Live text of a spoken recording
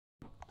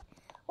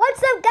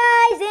What's up,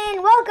 guys,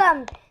 and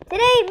welcome.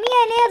 Today, me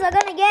and Niels are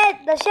gonna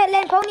get the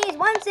Shetland ponies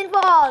once and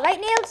for all.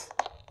 Right, Niels?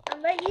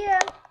 I'm right here.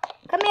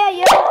 Come here,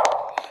 you.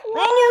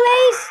 Manual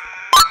race.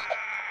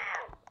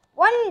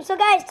 So,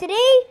 guys,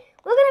 today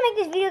we're gonna make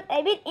this video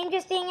a bit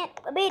interesting,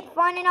 a bit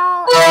fun, and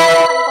all. Oh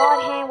my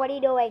God, Han, what are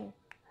you doing?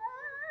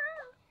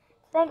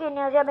 Thank you,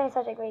 Niels. You've been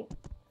such a great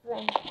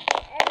friend.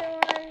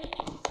 Everyone.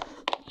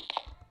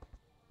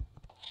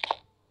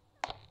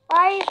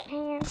 5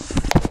 hands.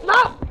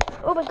 No!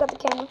 Oh my God, the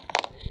camera.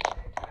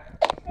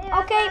 Hey,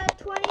 Okay.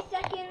 20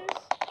 seconds.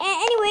 And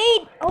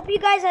anyway, hope you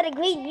guys had a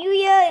great New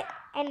Year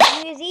and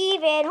New Year's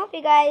Eve, and hope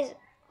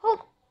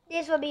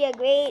this will be a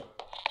great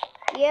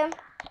year.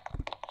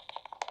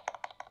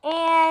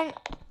 And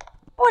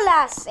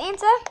hola,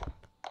 Santa.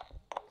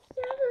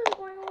 Santa's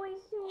going away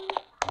soon.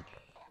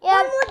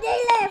 Yeah, One more day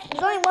left.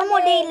 there's only one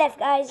more day left,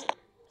 guys.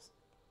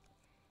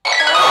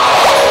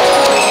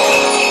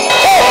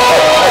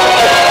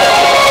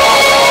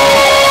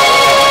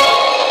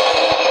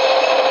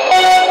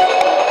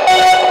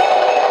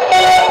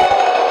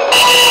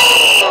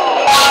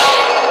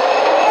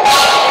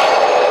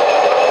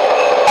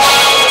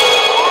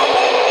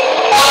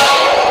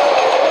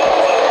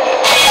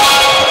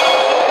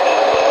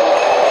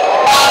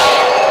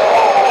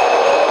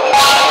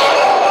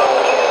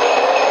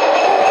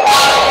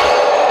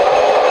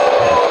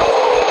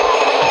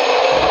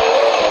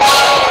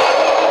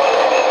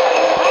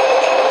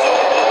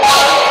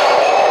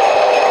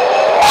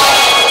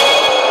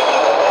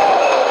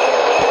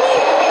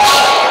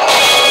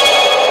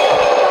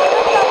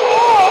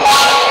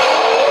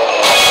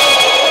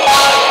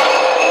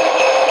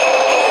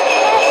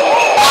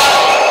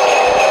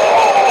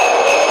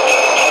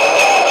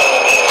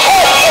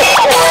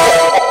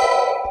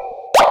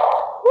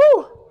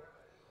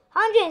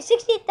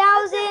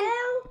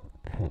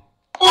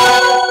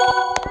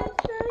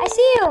 I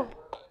see you.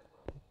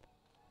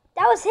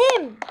 That was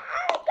him.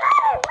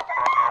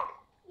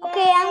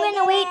 Okay, I'm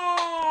gonna wait.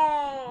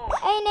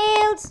 Hey,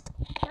 Niels.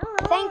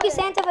 Thank you,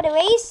 Santa, for the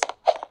race.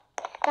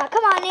 Now,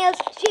 come on, Niels.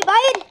 Should we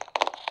buy it?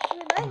 Should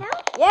we buy it now?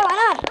 Yeah, why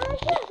not?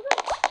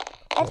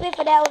 Let's wait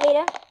for the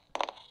elevator.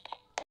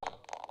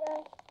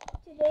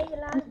 Today's the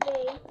last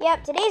day.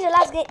 Yep, today's the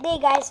last day,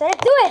 guys. So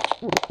let's do it.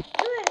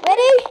 Good.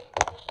 Ready?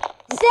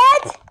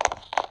 Set.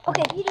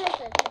 Okay. You do it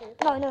first.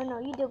 No.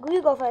 You do.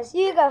 You go first.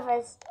 You go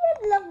first.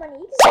 You love money.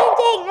 You Same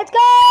thing. Let's go.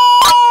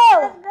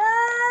 Let's go.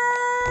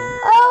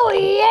 Oh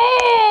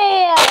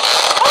yeah!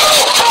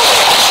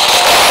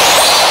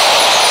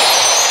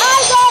 I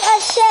got a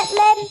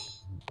Shetland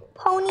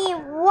pony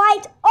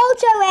white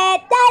ultra rare.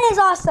 That is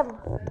awesome.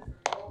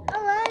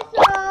 Alright,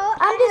 so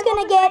I'm just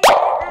gonna get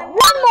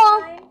one more.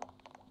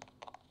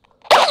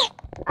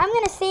 I'm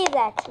gonna save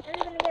that. I'm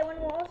just gonna get one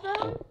more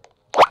also.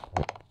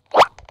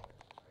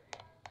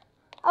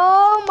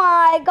 Oh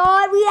my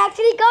God, we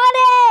actually got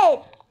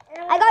it!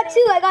 I got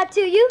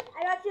two. You?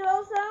 I got two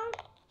also.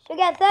 Should we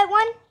get a third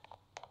one?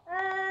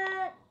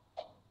 I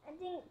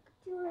think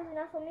two is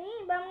enough for me,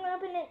 but I'm gonna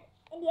open it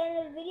in the end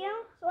of the video.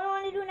 So what I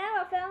want to do now,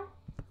 Rafael?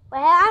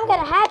 Well, I'm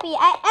kinda happy.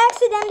 I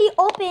accidentally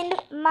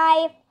opened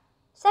my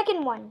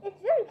second one. It's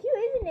very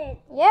cute, isn't it?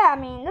 Yeah, I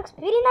mean, it looks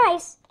pretty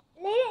nice.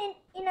 Later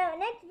in our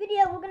next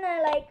video, we're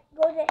gonna like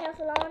go to the hair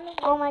salon.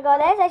 Oh my God,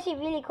 that's actually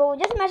really cool.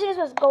 Just imagine this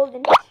was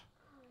golden.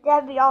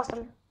 That'd be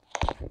awesome.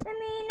 I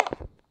mean,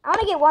 I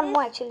want to get one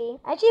more actually.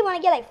 I actually want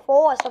to get like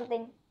 4 or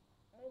something.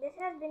 this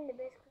has been the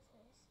best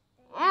Christmas.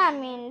 Yeah, I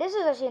mean, this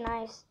is actually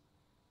nice.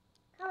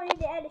 How many did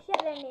they add the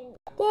Shetland in?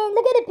 Dang,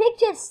 look at the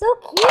picture. It's so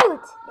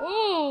cute.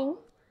 Dang.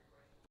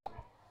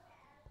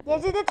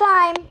 This is the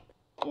time.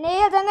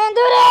 Niels, I'm going to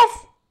do this.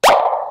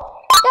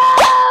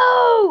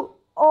 Go!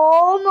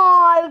 Oh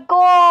my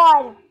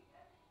God.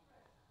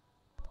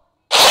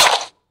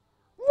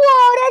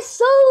 Whoa, that's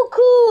so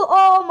cool.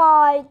 Oh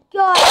my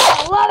God.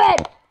 I love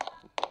it.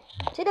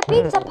 To the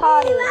pizza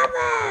party.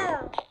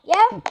 Rafael!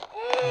 Yeah?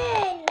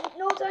 Hey,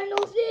 no time,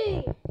 no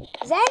see.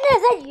 Xander,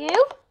 is that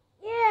you?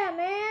 Yeah,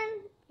 man.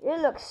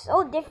 You look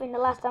so different the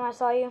last time I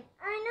saw you.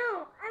 I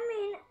know. I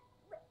mean,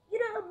 you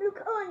don't have blue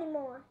color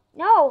anymore.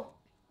 No.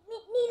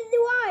 Neither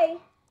do I.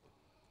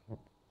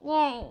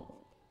 Yay.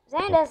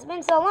 Xander, it's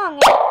been so long.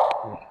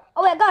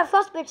 Oh, I got a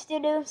frost bridge to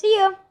do. See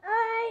you.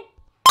 Alright.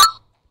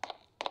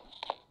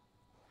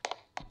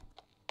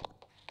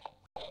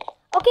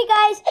 Okay,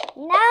 guys.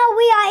 Now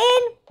we are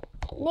in.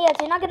 Niels,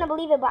 you're not going to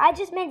believe it, but I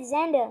just met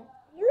Xander.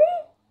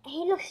 Really?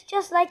 He looks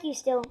just like you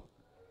still.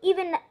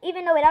 Even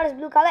though without his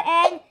blue color.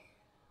 And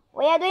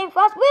we are doing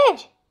frost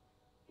bridge.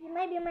 You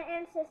might be my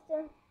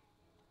ancestor.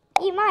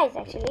 He might,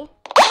 actually.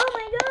 Oh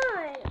my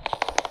God.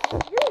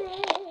 Let's do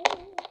this.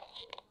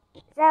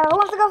 So, who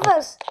wants to go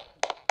first?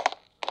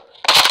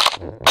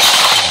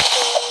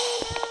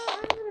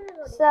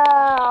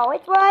 So,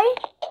 which way?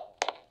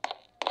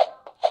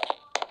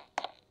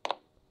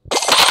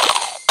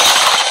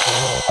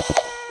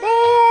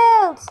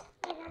 Niels!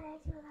 I got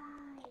it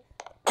alive.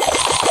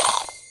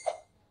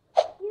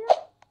 Yeah.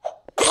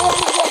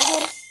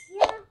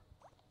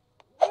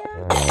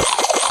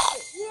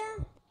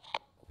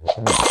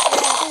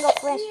 I can go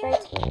first,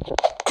 right?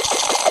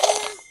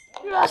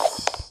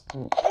 Yes!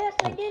 Yes,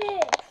 I did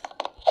it.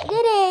 Did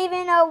it,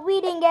 even though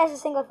we didn't guess a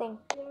single thing.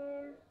 Yeah.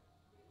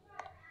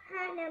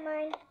 Ah, never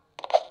mind.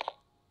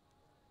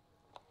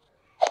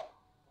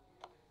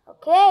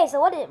 Okay, so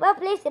what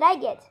place did I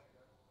get?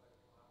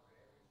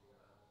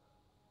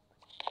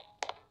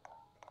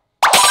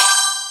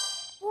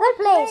 Third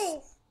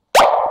place.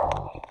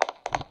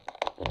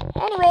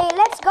 Anyway,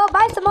 let's go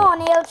buy some more,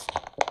 Niels.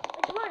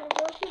 Which one?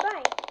 What should you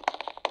buy?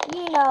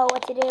 You know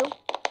what to do.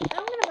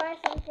 I'm gonna buy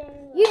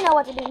something. You know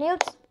what to do, Niels.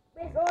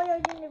 With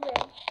Oreos in the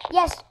bread.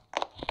 Yes.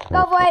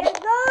 Go for it. Let's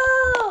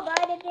go!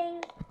 Buy the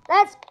things.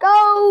 Let's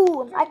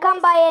go. I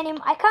can't buy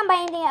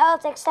anything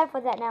else except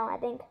for that now, I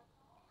think.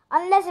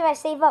 Unless if I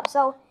save up.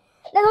 So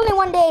there's only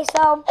one day,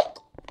 so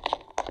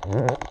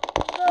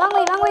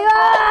hungry.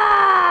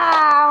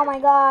 Ah! Oh my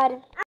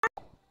god.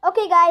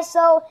 Okay guys,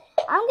 so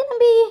I'm gonna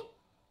be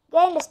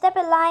getting the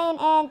stepper line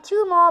and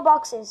 2 more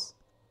boxes.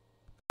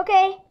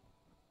 Okay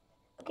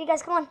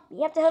guys, come on.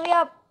 You have to hurry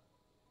up.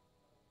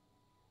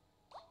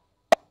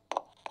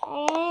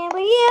 And we're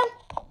here.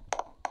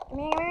 Come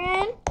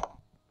here.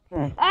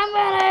 I'm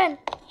running.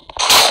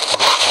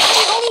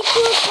 Only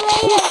 2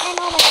 players and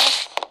oh my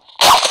gosh.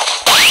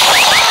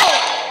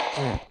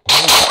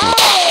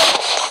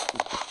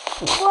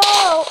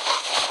 Whoa.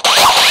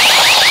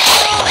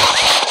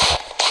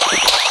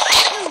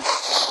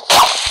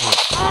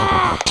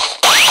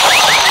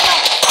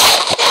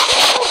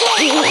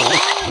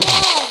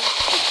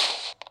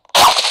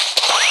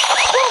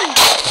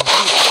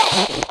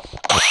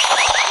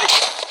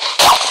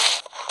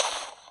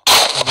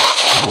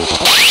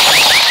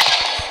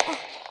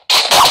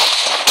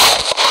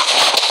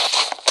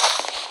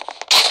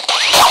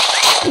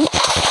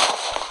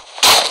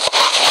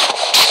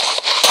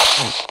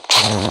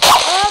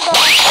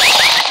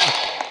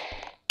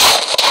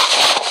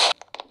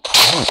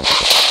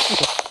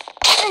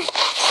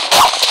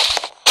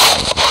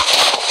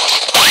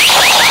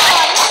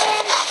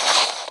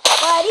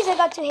 I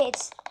got 2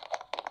 hits.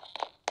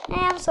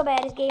 I'm so bad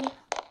at this game.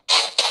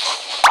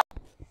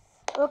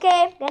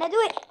 Okay, gonna do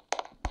it.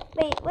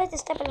 Wait, where's the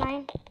stepper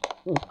line?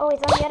 Oh,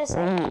 it's on the other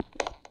side.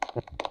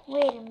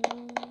 Wait a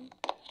minute.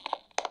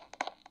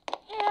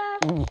 Yeah.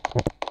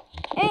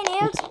 Hey,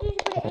 Niels. You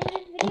should put it in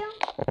this video.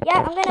 Yeah,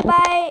 I'm gonna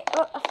buy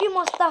a few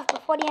more stuff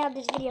before the end of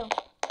this video.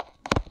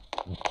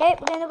 Okay,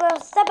 we're gonna go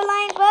stepper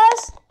line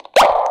first.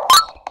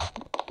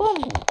 Boom.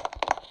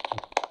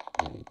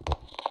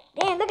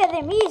 Damn, look at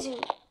them.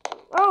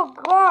 Oh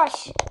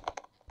gosh.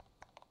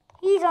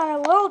 He's on a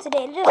roll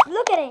today. Just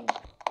look at him.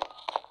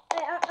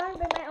 I'm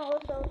bring my own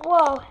also.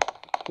 Whoa.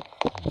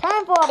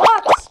 Time for a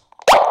box.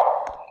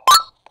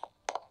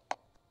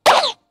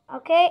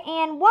 Okay,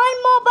 and 1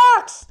 more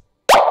box.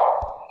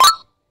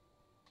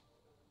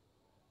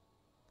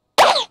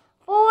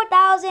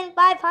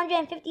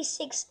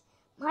 4,556.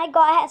 My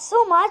god, I had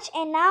so much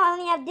and now I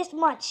only have this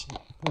much.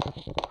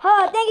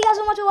 Thank you guys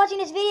so much for watching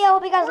this video.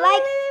 Hope you guys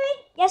like.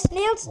 Yes,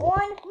 Niels? 1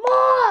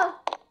 more.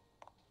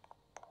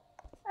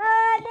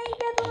 Thank you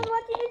guys for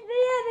watching this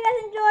video. If you guys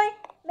enjoy,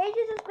 make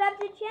sure to subscribe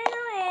to the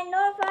channel and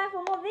notify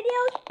for more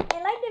videos.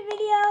 And like the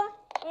video.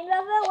 And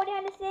Lover, what do you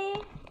have to say?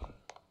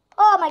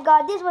 Oh my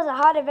god, this was a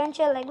hard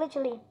adventure, like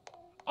literally.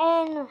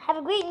 And have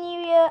a great new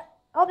year.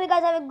 Hope you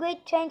guys have a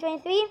great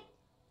 2023.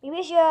 We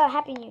wish you a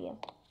happy new year.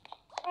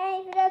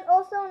 And if you guys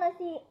also want to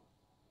see.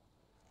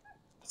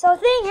 So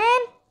Thing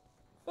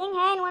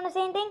Hand, want to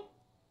say anything?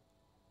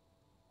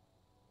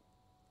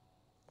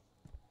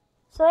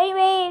 So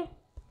anyway,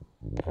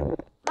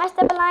 my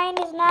stepper line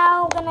is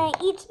now gonna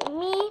eat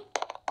me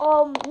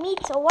or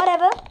meat or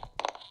whatever.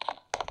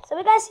 So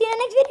we guys see you in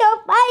the next video.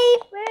 Bye.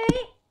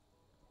 Wait.